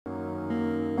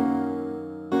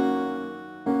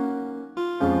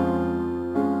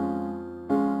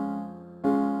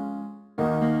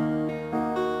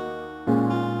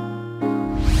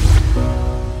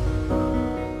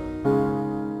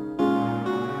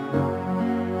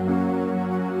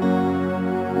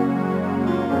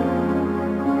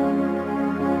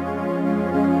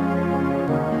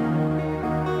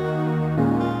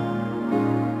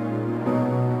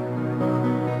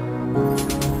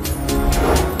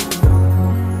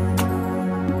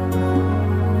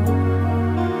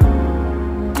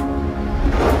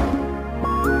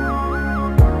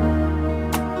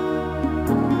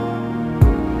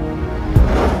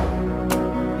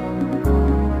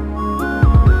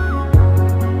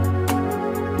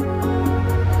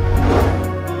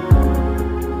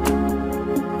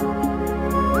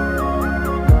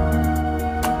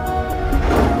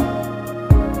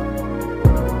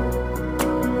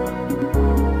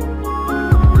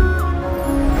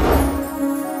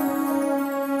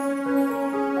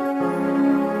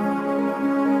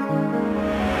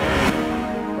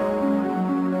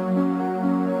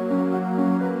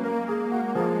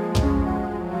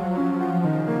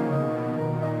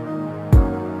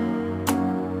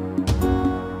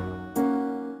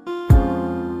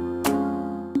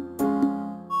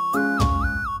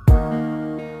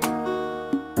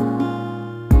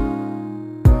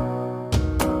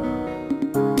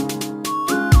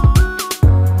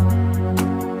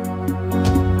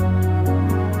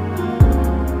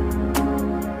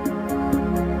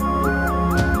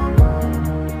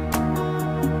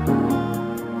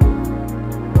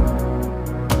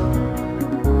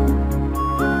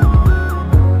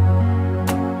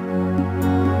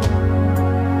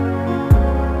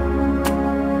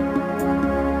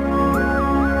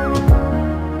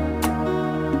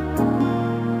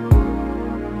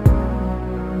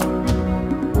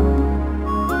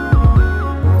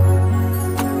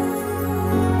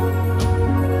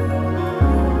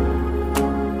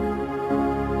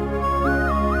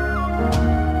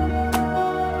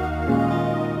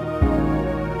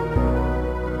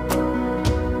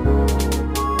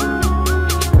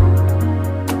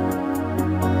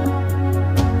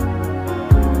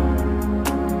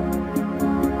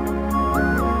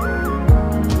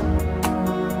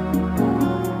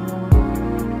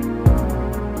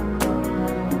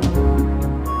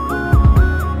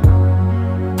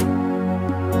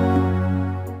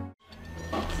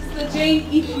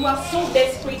saying if you are so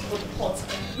desperate for the pot,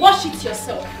 wash it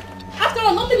yourself. After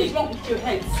all, nothing is wrong with your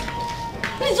hands.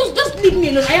 Please just leave me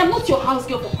alone. I am not your house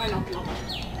girl for crying out loud.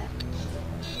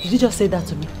 Did you just say that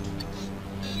to me?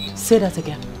 Say that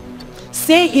again.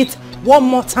 Say it one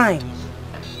more time.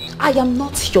 I am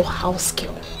not your house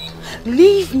girl.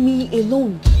 Leave me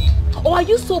alone. Or are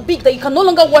you so big that you can no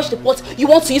longer wash the pot you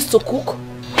want to use to cook?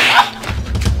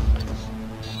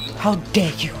 How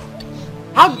dare you?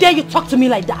 How dare you talk to me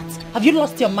like that? Have you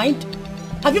lost your mind?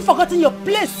 Have you forgotten your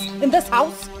place in this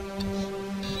house?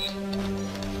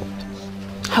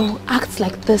 I will act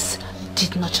like this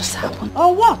did not just happen.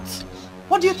 Or what?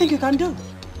 What do you think you can do?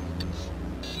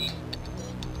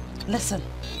 Listen,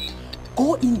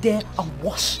 go in there and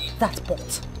wash that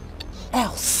pot.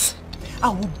 Else, I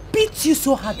will beat you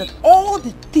so hard that all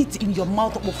the teeth in your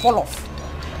mouth will fall off.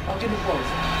 I'll give you pause.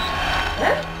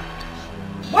 Eh?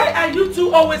 Why are you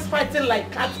two always fighting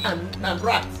like cats and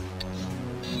rats?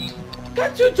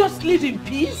 Can't you just live in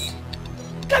peace?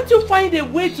 Can't you find a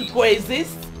way to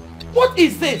coexist? What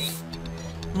is this?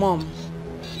 Mom,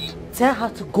 tell her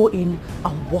to go in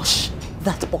and wash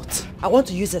that pot. I want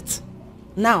to use it.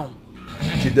 Now.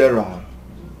 Chidera,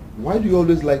 why do you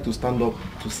always like to stand up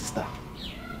to sister?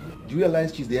 Do you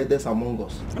realize she's the eldest among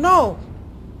us? No.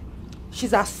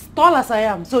 She's as tall as I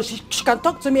am, so she can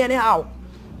talk to me anyhow.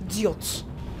 Idiot.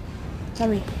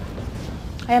 Sorry.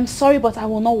 I am sorry, but I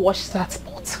will not wash that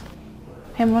pot.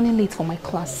 I am running late for my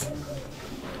class.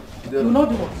 You will not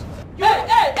do what? Hey,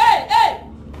 hey, hey, hey!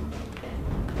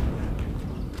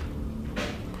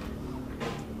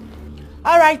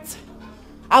 Alright.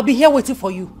 I'll be here waiting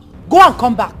for you. Go and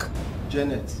come back.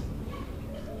 Janet,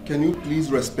 can you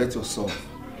please respect yourself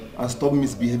and stop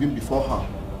misbehaving before her?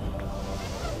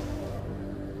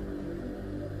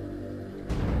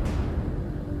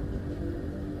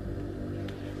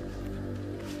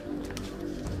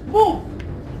 Move!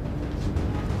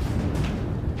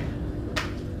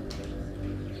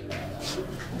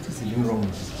 What is even wrong with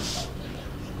this?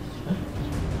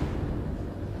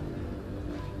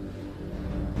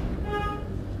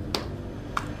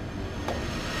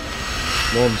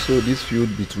 Mom, so this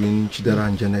feud between Chidera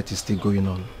and Janet is still going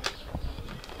on.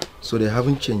 So they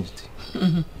haven't changed.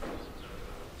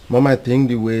 Mom, I think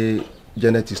the way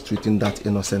Janet is treating that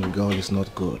innocent girl is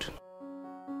not good.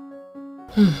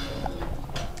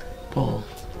 Paul,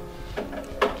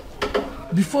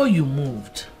 before you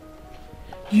moved,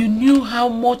 you knew how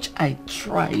much I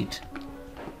tried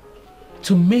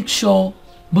to make sure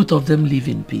both of them live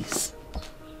in peace.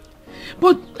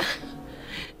 But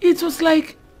it was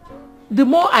like the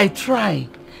more I try,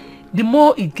 the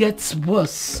more it gets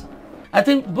worse. I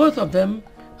think both of them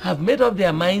have made up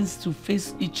their minds to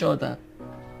face each other.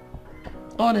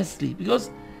 Honestly, because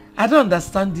I don't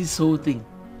understand this whole thing.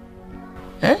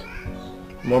 Eh?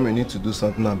 Mom, you need to do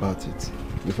something about it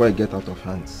before it gets out of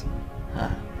hands.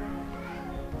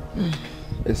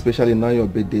 Especially now your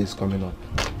birthday is coming up.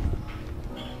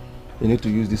 You need to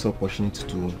use this opportunity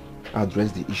to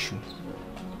address the issue.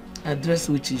 Address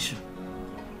which issue?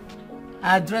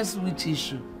 Address which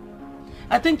issue?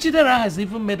 I think Chidera has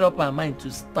even made up her mind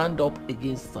to stand up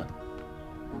against her.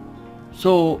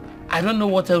 So, I don't know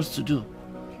what else to do.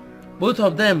 Both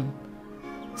of them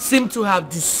seem to have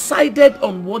decided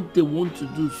on what they want to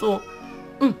do. So,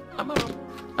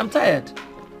 I'm tired.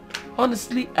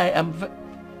 Honestly, I am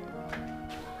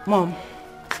Mom,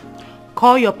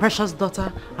 call your precious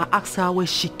daughter and ask her where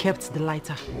she kept the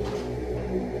lighter.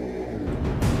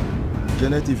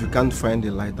 Janet, if you can't find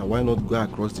the lighter, why not go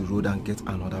across the road and get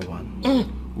another one?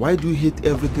 Why do you hate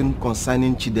everything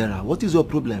concerning Chidera? What is your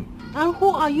problem? And who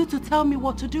are you to tell me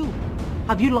what to do?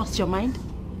 Have you lost your mind?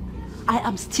 I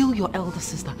am still your elder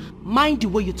sister. Mind the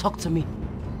way you talk to me.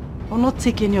 I'll not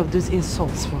take any of those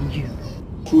insults from you.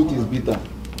 Truth is bitter,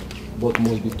 but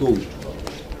must be told.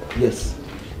 Yes.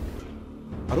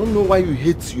 I don't know why you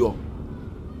hate your...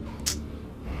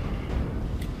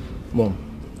 Mom,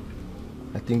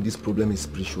 I think this problem is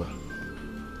spiritual.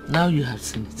 Now you have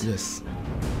seen it. Yes.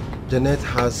 Janet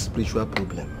has spiritual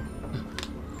problem.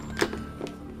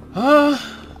 I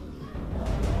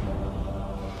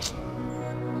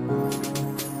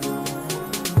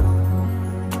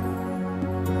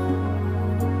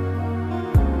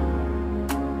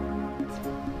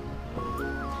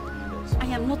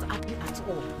am not happy at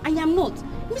all. I am not.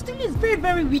 Mr. Lee is very,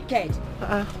 very wicked.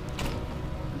 How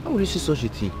will you see such a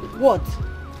thing? What?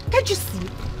 Can't you see?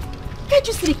 Can't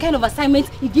you see the kind of assignment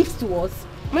he gives to us?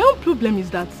 My own problem is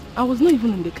that I was not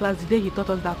even in the class the day he taught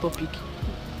us that topic.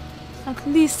 At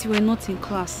least you were not in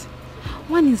class.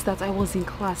 One is that I was in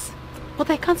class, but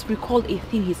I can't recall a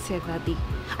thing he said that day.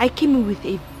 I came in with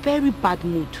a very bad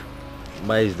mood.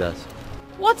 Why is that?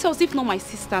 What else if not my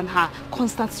sister and her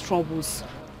constant troubles?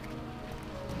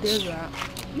 Dara,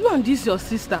 you and this your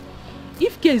sister.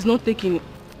 If care is not taken,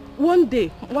 one day,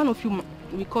 one of you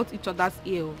will cut each other's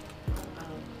ear.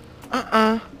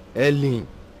 Ellen.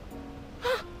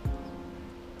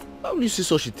 How will you say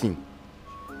such a thing?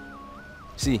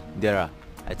 See, Dara,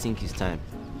 I think it's time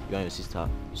you and your sister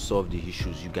solve the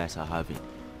issues you guys are having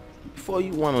before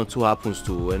one or two happens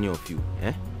to any of you,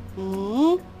 eh?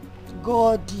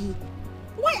 Gordy.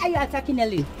 Why are you attacking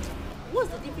Ellen? What's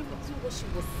the difference between what she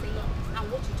was saying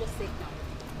and what you just said now?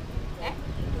 Eh?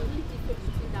 The only difference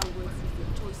between that words is the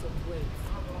choice of words.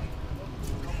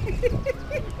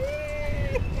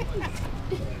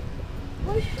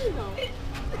 What's true now?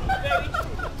 Very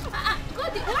true.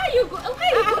 God, why are you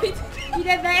going? You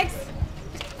the vex?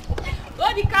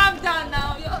 God, calm down now.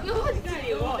 You're holding to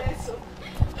your words.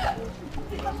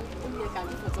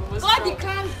 God,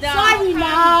 calm down. Sorry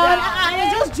now.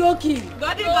 I'm just joking.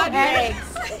 God,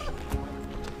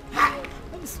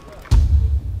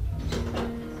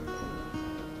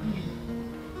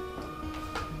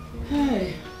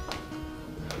 Hey.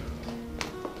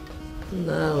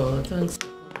 No, thanks.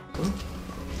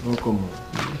 Welcome.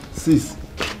 Sis,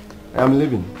 I am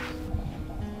leaving.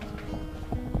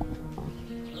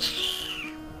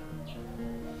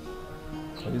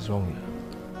 What is wrong with you?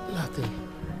 Nothing.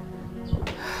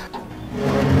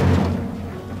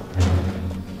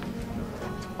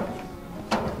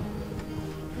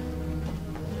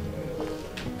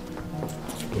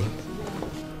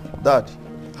 Dad.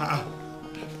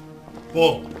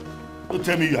 Paul, don't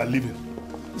tell me you are leaving.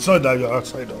 It's not that you're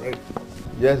outside already.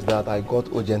 Yes, Dad, I got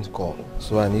urgent call,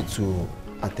 so I need to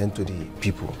attend to the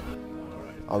people.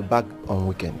 I'll be back on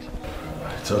weekend.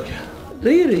 It's okay.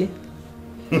 Really?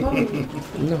 No.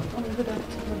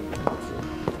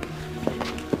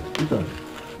 Peter,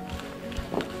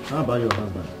 how about your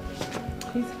husband?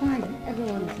 He's fine.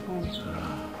 Everyone is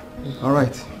fine. All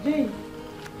right. Jane.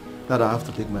 Dad, I have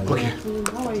to take my leave.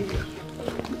 Okay. How are you?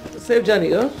 Safe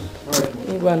journey, huh?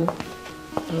 All right.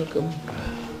 Welcome.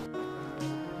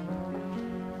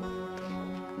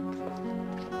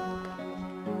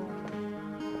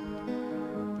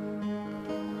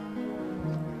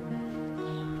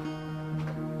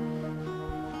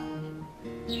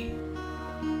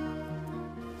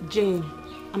 Jane,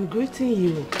 I'm greeting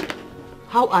you.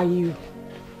 How are you?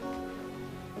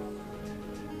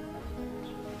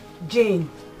 Jane.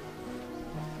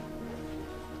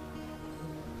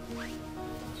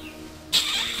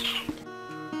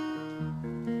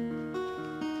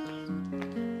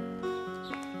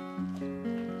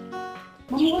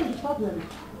 Mommy, what's the problem?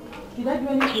 Did I do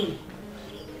anything?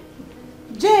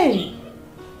 Jane!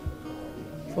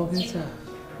 Forget her.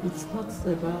 It's not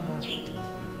about her.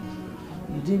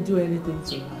 You didn't do anything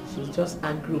to her. She's just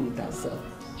angry with herself.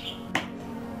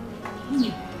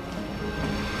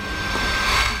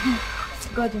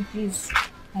 Gordon, please,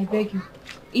 I beg you,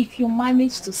 if you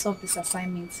manage to solve this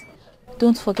assignment,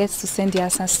 don't forget to send the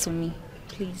answers to me,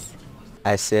 please.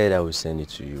 I said I will send it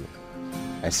to you.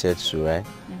 I said so, right?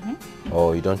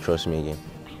 Oh, you don't trust me again?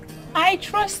 I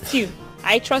trust you.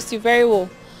 I trust you very well.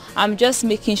 I'm just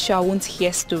making sure I won't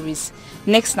hear stories.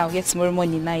 Next now, get tomorrow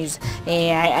morning nice.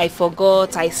 I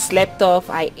forgot, I slept off,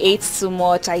 I ate too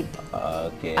much. I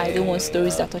don't want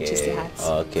stories that touches the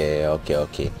heart.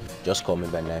 Okay. Just call me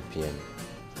by 9 p.m.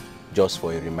 Just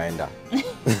for a reminder.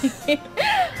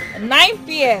 9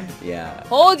 p.m. Yeah.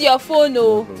 Hold your phone,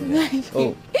 oh.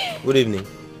 Oh, good evening.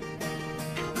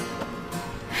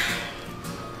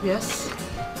 Yes?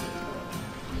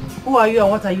 Who are you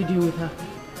and what are you doing with her?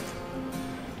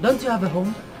 Don't you have a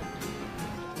home?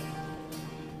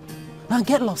 Now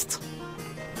get lost.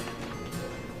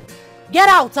 Get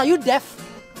out! Are you deaf?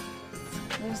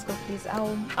 Let's go, please.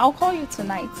 I'll call you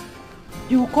tonight.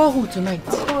 You will call who tonight?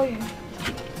 I'll call you.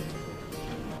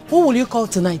 Who will you call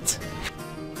tonight?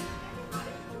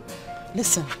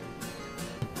 Listen,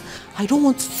 I don't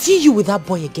want to see you with that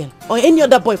boy again, or any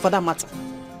other boy for that matter.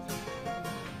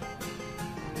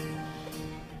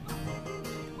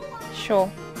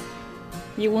 Sure.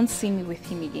 You won't see me with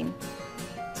him again.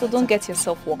 So don't get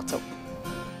yourself worked up.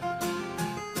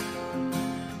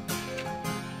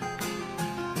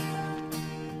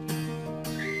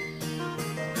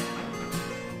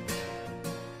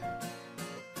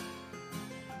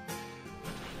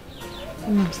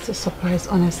 I'm still surprised,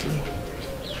 honestly.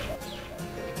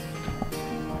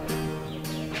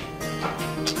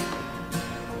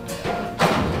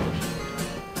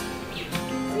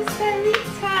 Sister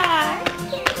Rita!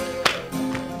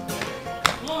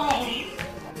 Oh,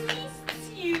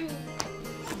 missed you.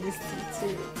 Missed you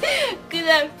too. Good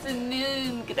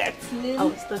afternoon. Good afternoon. How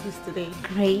was studies today?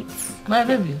 Great. My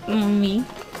baby. Me.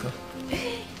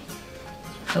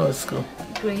 How was school?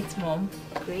 Great, Mom.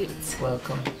 Great.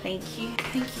 Welcome. Thank you.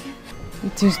 Thank you.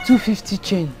 It is 250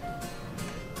 chain.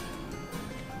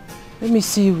 Let me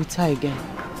see you with her again,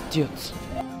 idiot.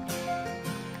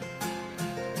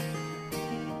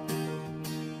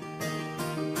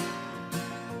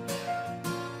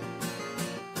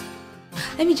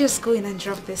 Let me just go in and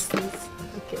drop this, please.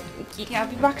 Okay. Okay, I'll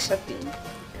be back shortly.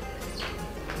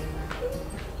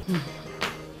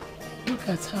 Look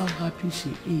at how happy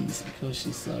she is because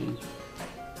she saw you.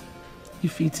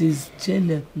 If it is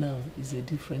Janet now, it's a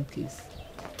different case.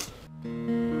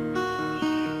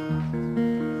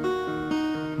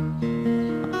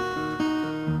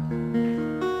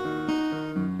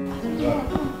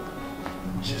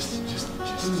 Just.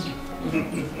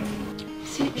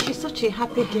 See, she's such a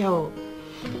happy girl.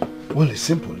 Well, it's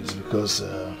simple. It's because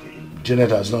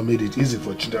Janet has not made it easy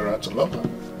for Chidera to love her.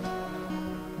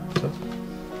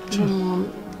 Mom,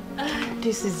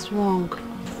 this is wrong.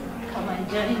 Come and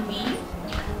join me.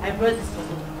 I brought this for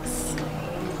the box.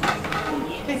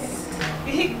 Yes.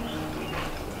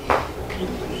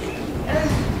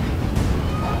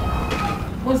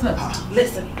 What's that?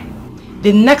 Listen,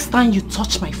 the next time you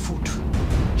touch my food,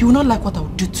 you will not like what I will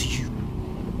do to you.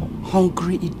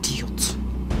 Hungry idiot.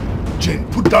 Jane,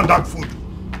 put down that food.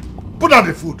 Put down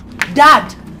the food.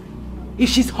 Dad, if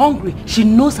she's hungry, she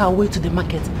knows her way to the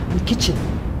market and kitchen.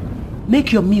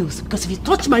 Make your meals, because if you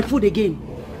touch my food again,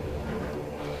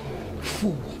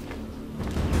 fool.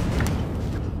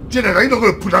 Janet, are you not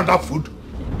going to put down that food?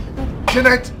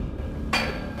 Janet!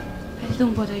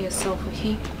 Don't bother yourself,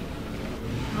 okay?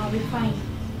 I'll be fine.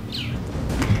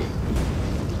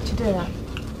 Chidera,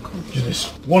 come.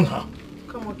 Eunice, warn her.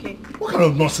 Come, okay? What kind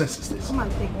of nonsense is this? Come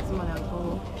and take this money and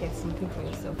go get something for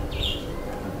yourself.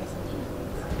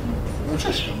 I'm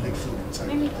sure she can make food inside.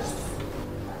 Let me just...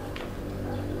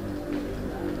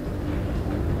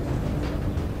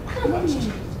 What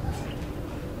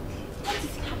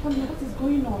is happening? What is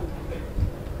going on?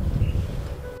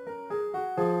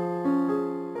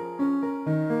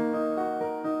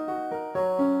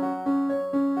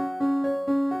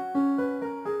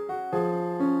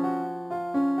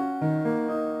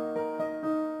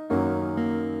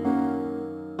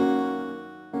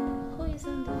 Who is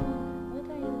on the phone? What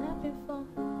are you laughing for?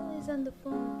 Who is on the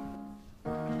phone?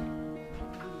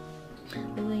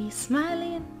 The way you're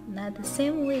smiling, not the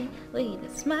same way. The way you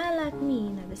smile at me,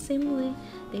 not the same way.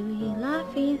 The way you're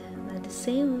laughing, not the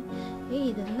same way. The way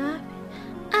you're laughing.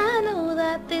 I know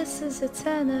that this is a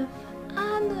turn-off.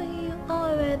 I know you're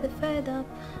already fed up.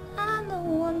 I know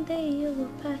one day you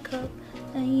will pack up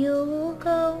and you will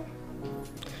go.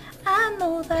 I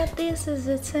know that this is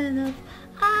a turn-off.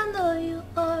 I know you're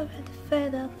already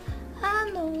fed up. I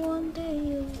know one day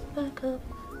you will pack up.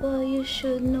 Well, you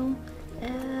should know.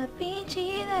 I've been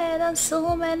cheated on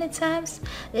so many times.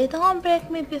 They don't break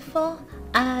me before.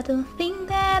 I don't think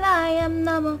that I am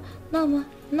normal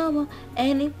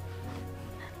any.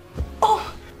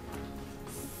 Oh,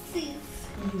 sis,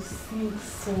 You sing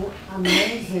so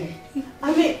amazing.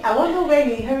 I mean, I wonder where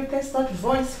you inherited such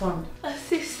voice from.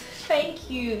 Sis, thank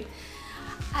you.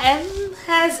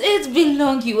 Has it been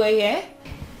long you were here?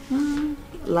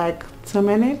 Like 2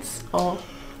 minutes or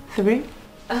 3?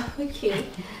 Okay.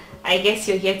 I guess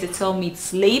you're here to tell me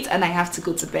it's late and I have to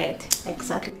go to bed.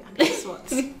 Exactly. And guess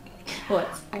what? What?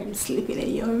 I'm sleeping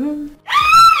in your room.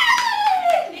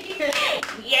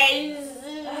 Yes!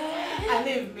 I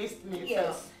know you've missed me.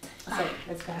 Yes. So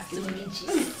let's go sleep.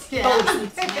 Yeah. Oh,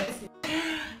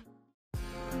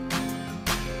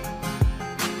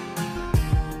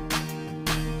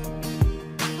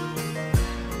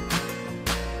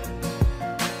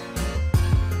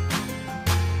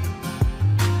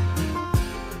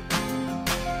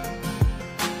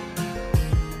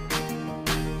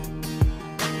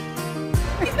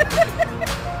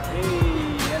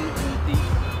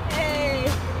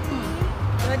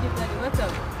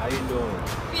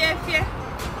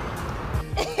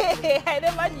 I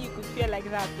never knew you could feel like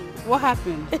that too. what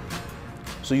happened?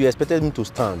 So you expected me to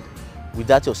stand with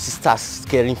that your sister's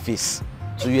scaring face?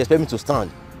 So you expect me to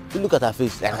stand? You look at her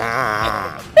face. You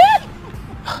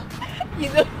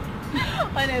know,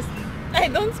 honestly, I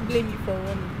don't blame you for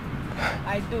running.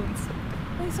 I don't.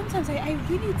 But sometimes I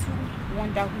really do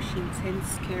wonder who she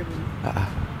intends scaring.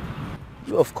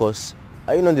 You, of course.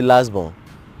 Are you not the last born?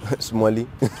 Smally.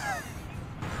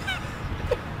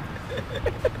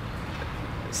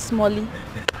 Smally.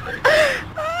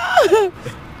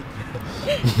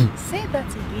 Say that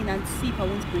again and see if I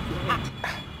won't break your head.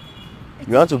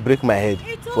 You want to break my head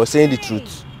for saying the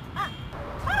truth?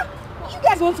 You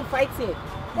want to fight him.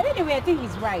 But anyway, I think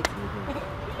he's right. You know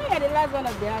you're the last one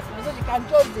of the house, so you can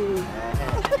just the...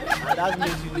 And that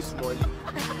makes you this money.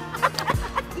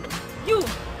 You.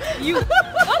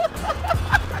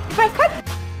 If I can't...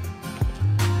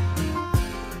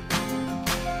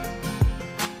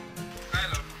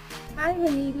 Hi,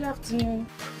 honey. Good afternoon.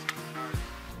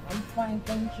 I'm fine,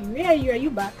 thank you. Where are you? Are you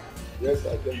back? Yes,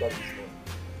 I came back this morning.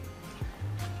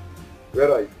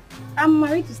 Where are you? I'm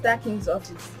married to Starkings'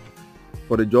 office.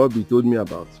 For the job you told me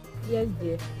about. Yes,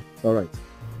 dear. Alright.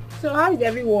 So how is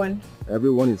everyone?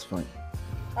 Everyone is fine.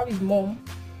 How is mom?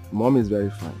 Mom is very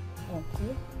fine.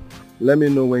 Okay. Let me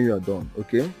know when you are done,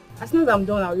 okay? As soon as I'm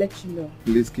done, I'll let you know.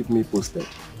 Please keep me posted.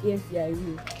 Yes, yeah, I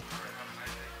will.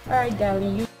 Alright,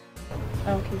 darling. You...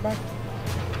 Okay, bye.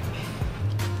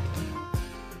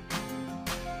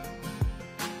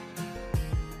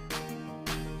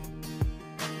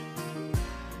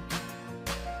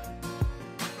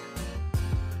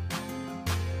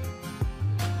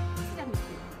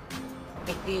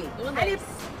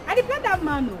 I depend that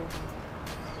man.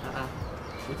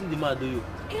 What did the man do you?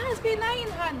 He has been eyeing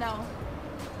her now.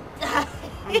 He has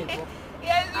been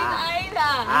eyeing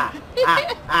her.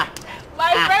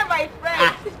 My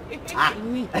friend.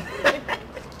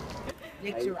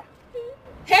 Lecturer.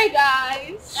 Hey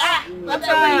guys. What's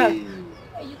up? up? Where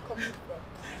are you coming from?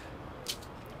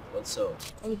 What's up?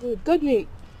 I'm good. Godwin,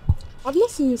 I've not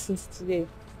seen you since today.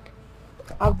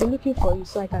 I've been looking for you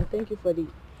so I can thank you for the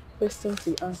questions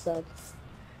you answered.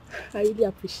 I really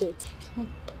appreciate it.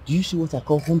 Do you see what I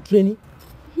call home training?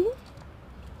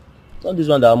 Not this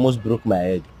one that almost broke my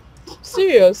head.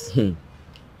 Serious?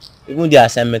 Even the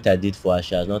assignment I did for her,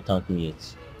 she has not thanked me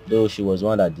yet. Though she was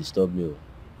one that disturbed me.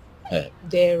 Hey.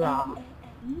 Dara.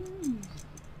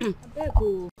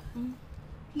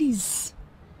 Please,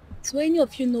 do any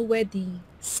of you know where the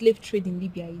slave trade in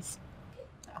Libya is?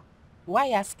 Why are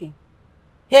you asking?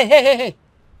 Hey.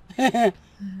 I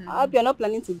hope you're not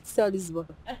planning to sell this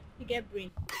bottle. You get brain.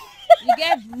 You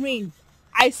get brain.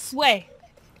 I swear.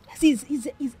 See,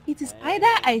 it is either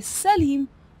I sell him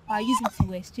or I use it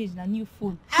to exchange a new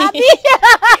phone.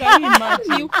 Can you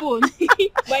imagine? New phone.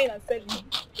 Buying and selling.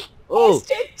 Oh,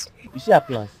 Exchange. you see her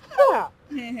plans? Yeah.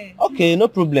 Okay, no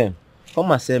problem.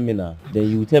 Come and send me now. Then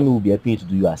you will tell me we'll be helping you to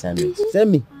do your assignment.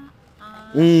 Send me.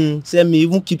 Send me,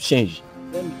 even keep change.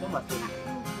 Send me, come and send me.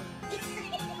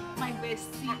 My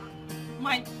bestie.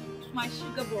 My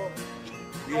sugar ball.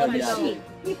 Yeah, My yeah. sheep.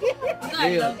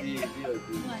 I love you.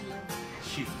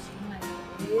 Shit.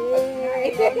 I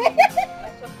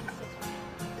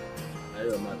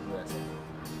don't know what I said.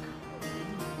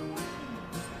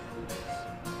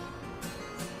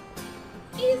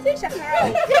 Easy, Shakara.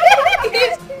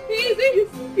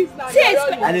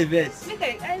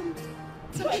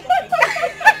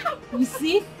 You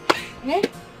see? Eh?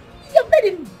 You're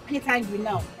very get angry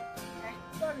now.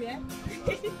 Sorry, eh?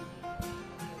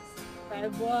 My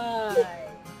boy.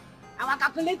 Our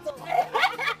calculator.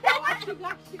 Our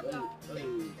sugar. Hey,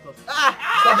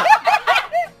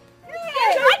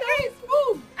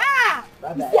 move. You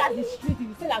see at the street, if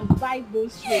you say I'm buying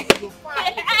those streets, you're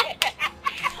fine.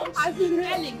 I've been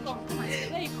really come. Come on,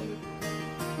 where are you coming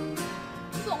from?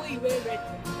 This one where you wear red.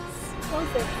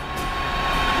 Concept.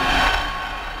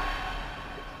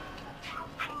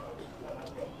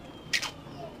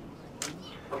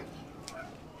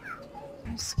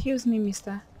 Excuse me,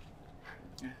 mister.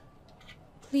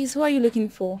 Please, who are you looking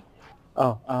for?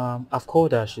 Oh, I've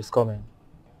called her. She's coming.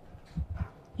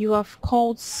 You have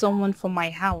called someone from my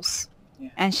house,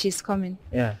 and she's coming.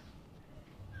 Yeah.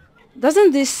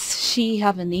 Doesn't this she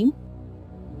have a name?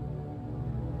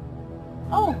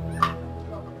 Oh,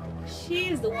 she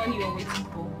is the one you are waiting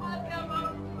for.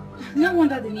 No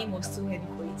wonder the name was too heavy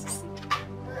for you to see.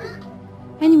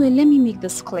 Anyway, let me make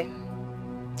this clear.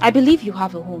 I believe you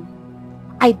have a home.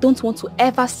 I don't want to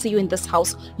ever see you in this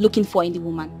house looking for any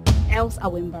woman. Else I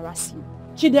will embarrass you.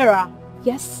 Chidera.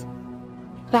 Yes,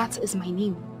 that is my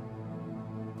name.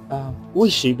 Who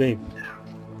is she, babe?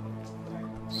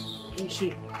 Who is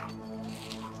she?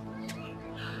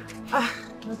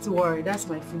 Not to worry, that's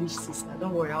my foolish sister.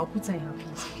 Don't worry, I'll put her in her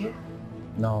place, okay?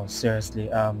 No, seriously.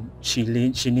 She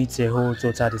needs a whole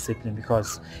total discipline,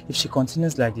 because if she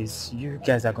continues like this, you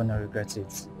guys are gonna regret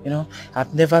it. You know,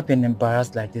 I've never been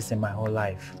embarrassed like this in my whole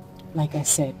life. Like I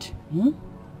said,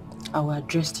 I will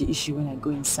address the issue when I go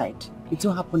inside. It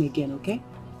won't happen again, okay?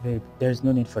 Babe, there's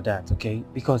no need for that, okay?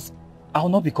 Because I'll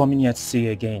not be coming here to see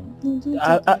you again.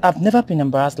 I've never been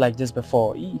embarrassed like this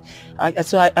before.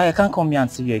 So I can't come here and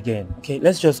see you again, okay?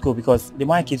 Let's just go, because the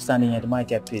more I keep standing here, the more I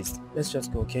get pissed. Let's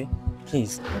just go, okay?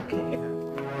 Please. Okay.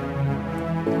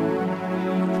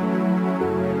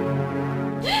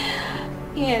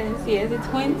 Yes,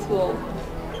 it went well.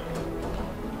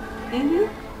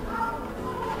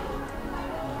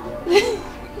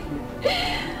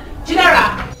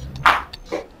 Chidera!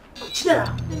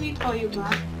 Chidera! Let me call you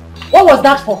back. What was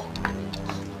that for?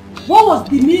 What was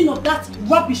the meaning of that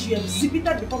rubbish you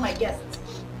exhibited before my guests?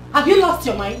 Have you lost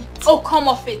your mind? Oh, come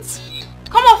off it.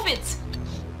 Come off it.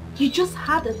 You just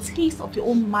had a taste of your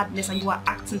own madness and you are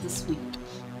acting this way.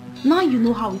 Now you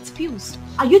know how it feels.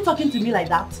 Are you talking to me like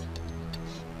that?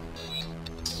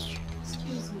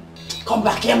 Excuse me. Come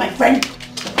back here, my friend.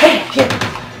 Come back here.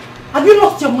 Have you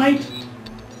lost your mind?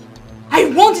 I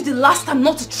warned you the last time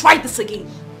not to try this again.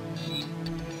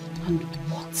 And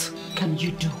what can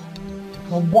you do?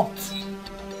 Or what?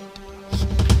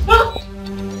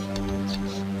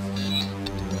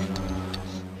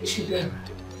 Chidera.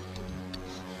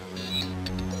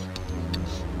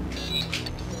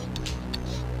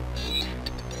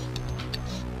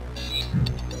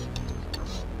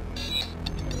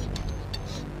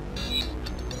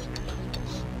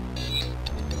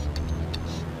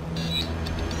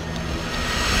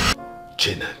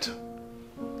 Janet,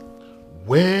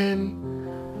 when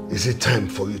is it time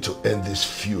for you to end this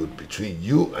feud between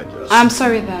you and your sister? I'm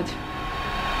sorry, Dad.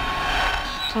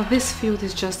 But this feud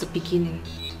is just the beginning.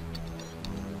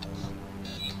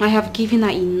 I have given her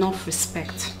enough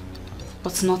respect,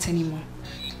 but not anymore.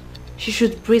 She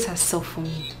should brace herself for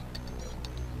me.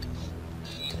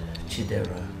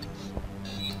 Chidera,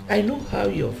 I know how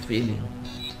you're feeling,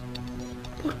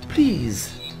 but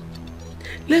please,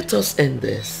 let us end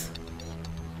this.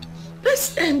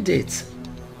 Let's end it.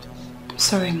 I'm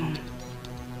sorry, Mom,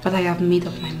 but I have made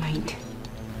up my mind.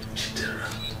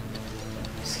 Chidera.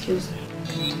 Excuse me.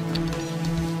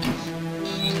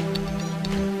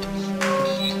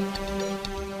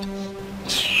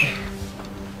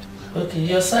 Okay,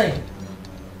 your side.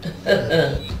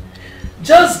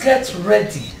 Just get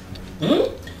ready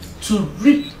to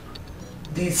reap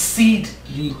the seed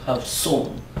you have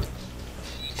sown.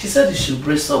 She said you should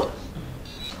brace up.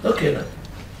 Okay now.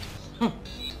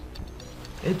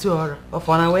 Etuora of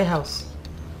our warehouse.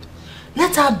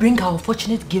 Let her bring our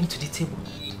unfortunate game to the table.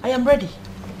 I am ready.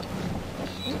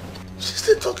 She's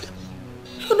still talking.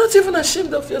 You're not even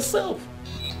ashamed of yourself.